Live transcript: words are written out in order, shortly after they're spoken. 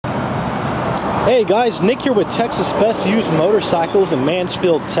Hey guys, Nick here with Texas Best Used Motorcycles in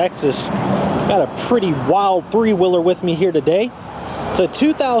Mansfield, Texas. Got a pretty wild three-wheeler with me here today. It's a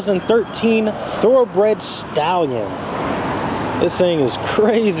 2013 Thoroughbred Stallion. This thing is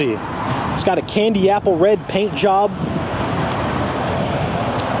crazy. It's got a candy apple red paint job.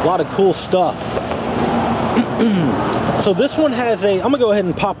 A lot of cool stuff. So this one has a, I'm gonna go ahead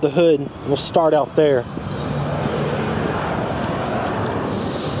and pop the hood. We'll start out there.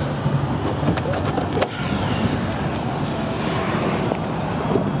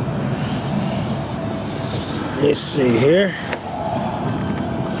 Let's see here.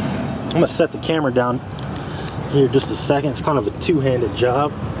 I'm gonna set the camera down here just a second. It's kind of a two-handed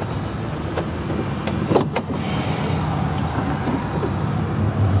job.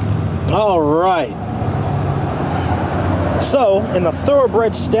 All right. So in the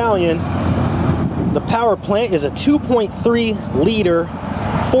Thoroughbred Stallion, the power plant is a 2.3 liter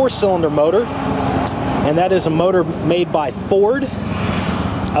four-cylinder motor, and that is a motor made by Ford.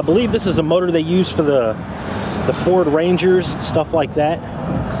 I believe this is a motor they use for the Ford Rangers, stuff like that.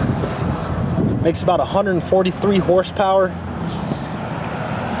 Makes about 143 horsepower,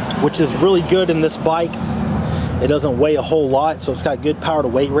 which is really good in this bike. It doesn't weigh a whole lot, so it's got good power to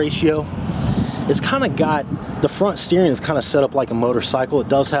weight ratio. It's kind of got, the front steering is kind of set up like a motorcycle. It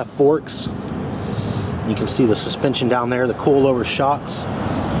does have forks. You can see the suspension down there, the coilover shocks.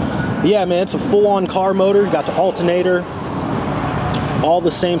 But yeah, man, it's a full-on car motor. You got the alternator, all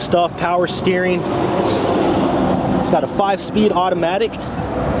the same stuff, power steering. It's got a 5-speed automatic,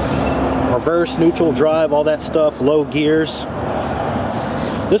 reverse, neutral, drive, all that stuff, low gears.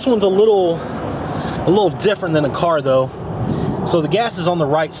 This one's a little different than a car though. So the gas is on the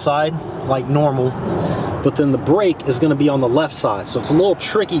right side, like normal, but then the brake is gonna be on the left side. So it's a little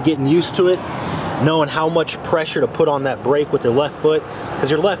tricky getting used to it, knowing how much pressure to put on that brake with your left foot,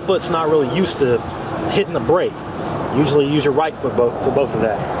 because your left foot's not really used to hitting the brake. Usually use your right foot for both of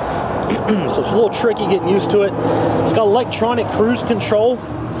that. So it's a little tricky getting used to it. It's got electronic cruise control.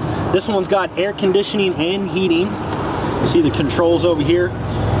 This one's got air conditioning and heating. You see the controls over here.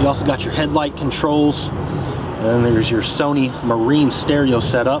 You also got your headlight controls. And there's your Sony Marine stereo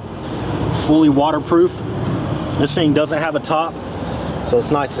setup. Fully waterproof. This thing doesn't have a top, so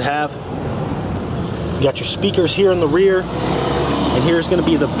it's nice to have. You got your speakers here in the rear. And here's going to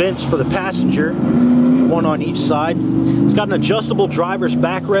be the vents for the passenger. One on each side. It's got an adjustable driver's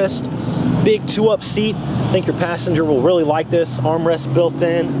backrest, big 2-up seat. I think your passenger will really like this. Armrest built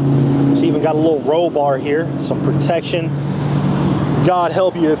in. It's even got a little roll bar here, some protection. God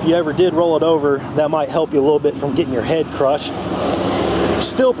help you if you ever did roll it over. That might help you a little bit from getting your head crushed.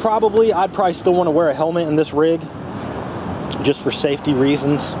 Still probably, I'd probably still want to wear a helmet in this rig, just for safety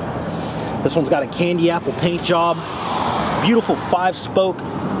reasons. This one's got a candy apple paint job. Beautiful 5-spoke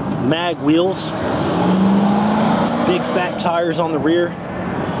mag wheels. Big fat tires on the rear,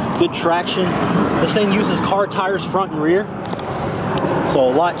 good traction. This thing uses car tires front and rear, so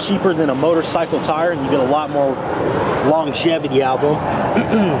a lot cheaper than a motorcycle tire, and you get a lot more longevity out of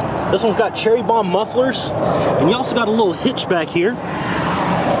them. This one's got cherry bomb mufflers, and you also got a little hitch back here,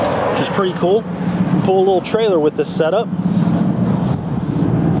 which is pretty cool. You can pull a little trailer with this setup.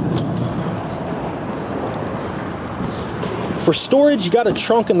 For storage, you got a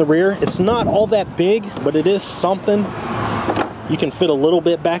trunk in the rear. It's not all that big, but it is something. You can fit a little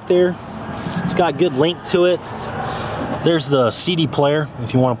bit back there. It's got good length to it. There's the CD player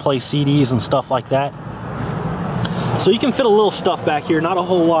if you want to play CDs and stuff like that. So you can fit a little stuff back here, not a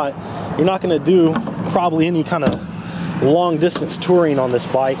whole lot. You're not going to do probably any kind of long distance touring on this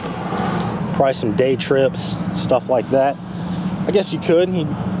bike. Probably some day trips, stuff like that. I guess you could. You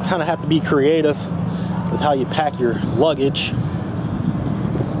kind of have to be creative with how you pack your luggage.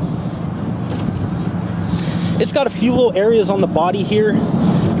 It's got a few little areas on the body here.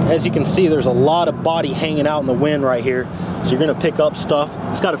 As you can see, there's a lot of body hanging out in the wind right here, so you're gonna pick up stuff.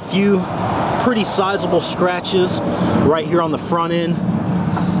 It's got a few pretty sizable scratches right here on the front end.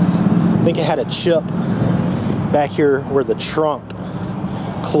 I think it had a chip back here where the trunk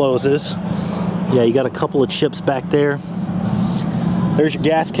closes. Yeah, you got a couple of chips back there. There's your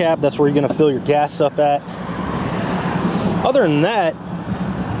gas cap. That's where you're going to fill your gas up at. Other than that,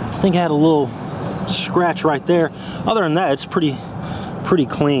 I think I had a little scratch right there. Other than that, it's pretty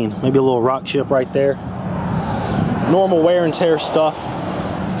clean. Maybe a little rock chip right there. Normal wear and tear stuff.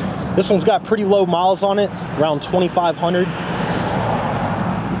 This one's got pretty low miles on it, around 2,500.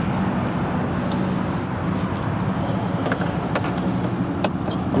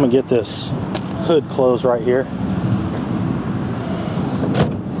 I'm going to get this hood closed right here.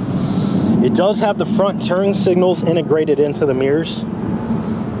 It does have the front turn signals integrated into the mirrors.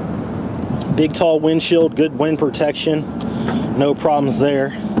 Big tall windshield, good wind protection, no problems there.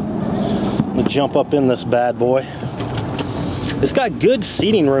 Let me jump up in this bad boy. It's got good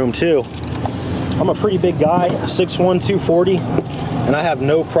seating room too. I'm a pretty big guy, 6'1", 240, and I have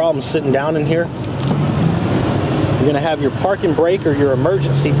no problem sitting down in here. You're gonna have your parking brake or your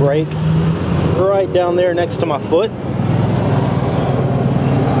emergency brake right down there next to my foot.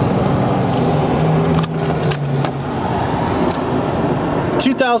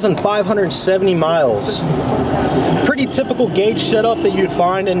 $2,570 miles. Pretty typical gauge setup that you'd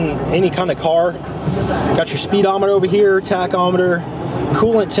find in any kind of car. Got your speedometer over here, tachometer,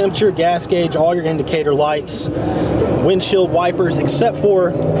 coolant temperature, gas gauge, all your indicator lights, windshield wipers, except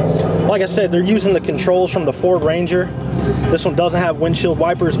for, like I said, they're using the controls from the Ford Ranger. This one doesn't have windshield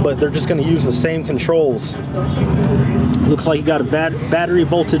wipers, but they're just going to use the same controls. Looks like you got a battery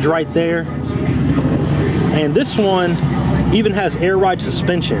voltage right there. And this one even has air ride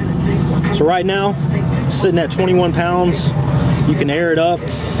suspension. So right now, sitting at 21 pounds, you can air it up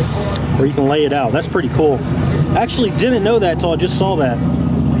or you can lay it out. That's pretty cool. Actually didn't know that until I just saw that.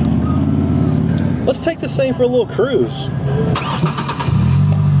 Let's take this thing for a little cruise.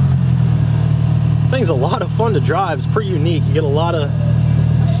 Thing's a lot of fun to drive. It's pretty unique. You get a lot of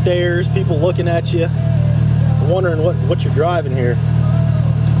stares, people looking at you, wondering what you're driving here.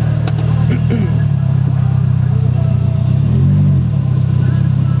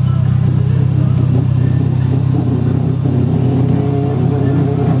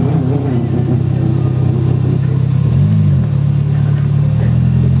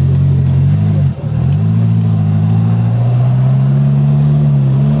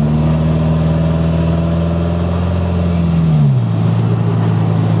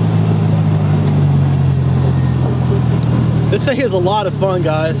 This thing is a lot of fun,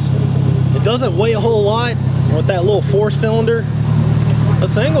 guys. It doesn't weigh a whole lot. And with that little 4-cylinder,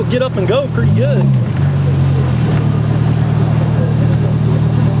 this thing will get up and go pretty good.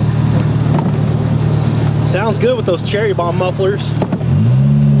 Sounds good with those cherry bomb mufflers.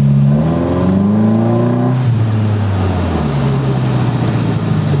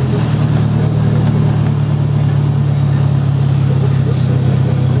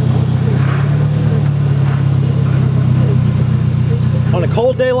 On a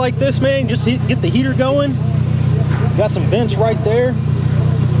cold day like this, man, just get the heater going. Got some vents right there.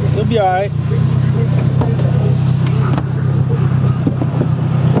 It'll be all right.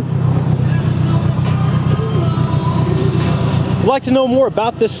 If you'd like to know more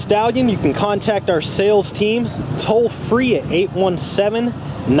about this stallion, you can contact our sales team toll free at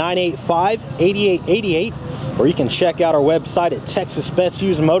 817-985-8888, or you can check out our website at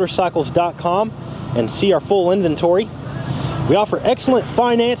texasbestusedmotorcycles.com and see our full inventory. We offer excellent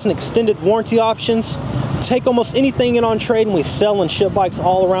finance and extended warranty options. Take almost anything in on trade, and we sell and ship bikes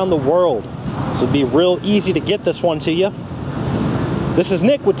all around the world. So it'd be real easy to get this one to you. This is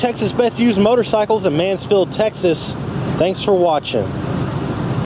Nick with Texas Best Used Motorcycles in Mansfield, Texas. Thanks for watching.